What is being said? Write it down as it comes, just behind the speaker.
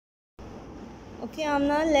Okay,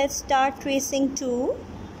 Amna, let's start tracing 2.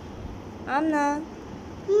 Amna.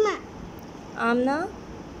 Mama. Amna.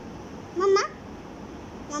 Mama.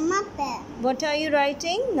 Mama bear. What are you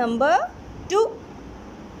writing? Number 2.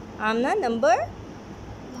 Amna, number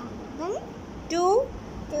 2. Two.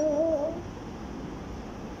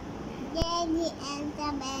 Daddy and the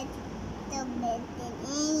bed in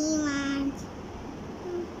any month.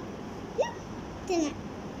 Yeah.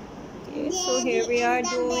 Okay, so here we are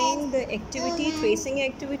doing the activity, tracing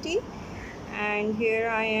activity, and here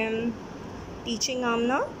I am teaching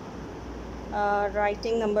Amna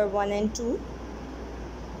writing number 1 and 2,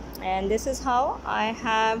 and this is how I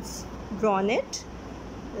have drawn it,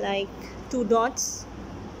 like 2 dots.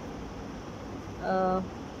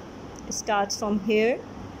 Starts from here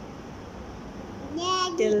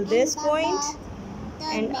till this point,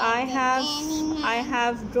 and I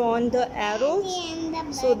have drawn the arrows,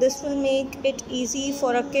 so this will make it easy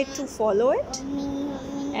for a kid to follow it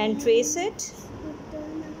and trace it.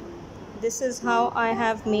 This is how I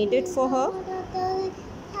have made it for her.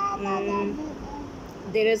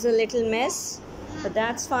 There is a little mess, but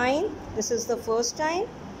that's fine. This is the first time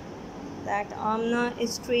that Amna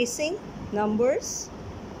is tracing numbers.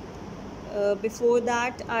 Before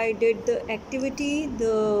that I did the activity,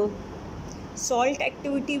 the salt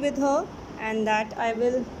activity with her, and that I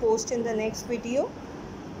will post in the next video.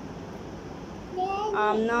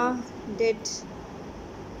 Amna did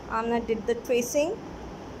the tracing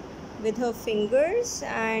with her fingers,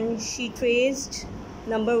 and she traced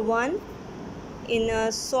number 1 in a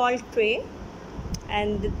salt tray,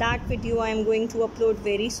 and that video I am going to upload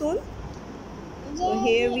very soon. So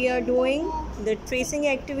here we are doing the tracing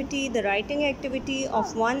activity, the writing activity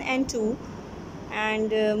of 1 and 2,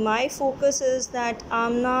 and my focus is that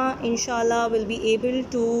Amna inshallah will be able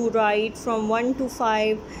to write from 1 to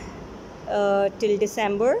 5 till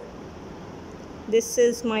December. This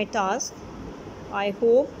is my task. I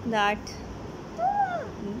hope that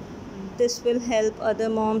this will help other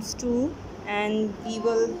moms too, and we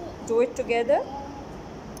will do it together.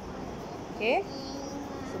 Okay,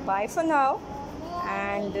 so bye for now.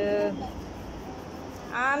 And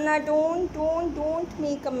Amna, don't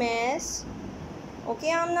make a mess. Okay,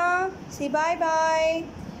 Amna, say bye bye.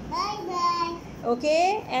 Bye bye.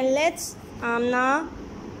 Okay, and let's Amna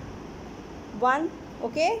 1.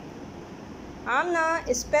 Okay, Amna,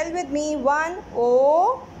 spell with me 1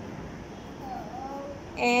 O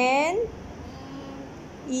N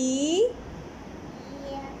E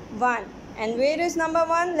 1. And where is number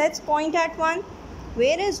 1? Let's point at 1.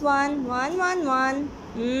 Where is 1? 1, 1, 1.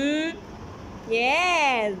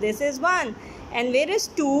 Yes, this is 1. And where is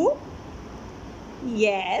 2?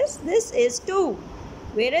 Yes, this is 2.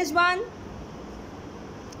 Where is 1?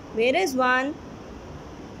 Where is 1?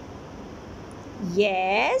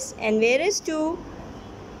 Yes, and where is 2?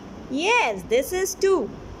 Yes, this is 2.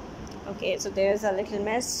 Okay, so there's a little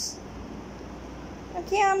mess.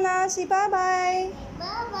 Okay, Amna, say bye bye.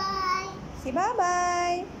 Bye bye. Say bye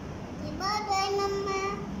bye. Bye bye,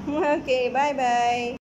 Mama. Okay, bye bye.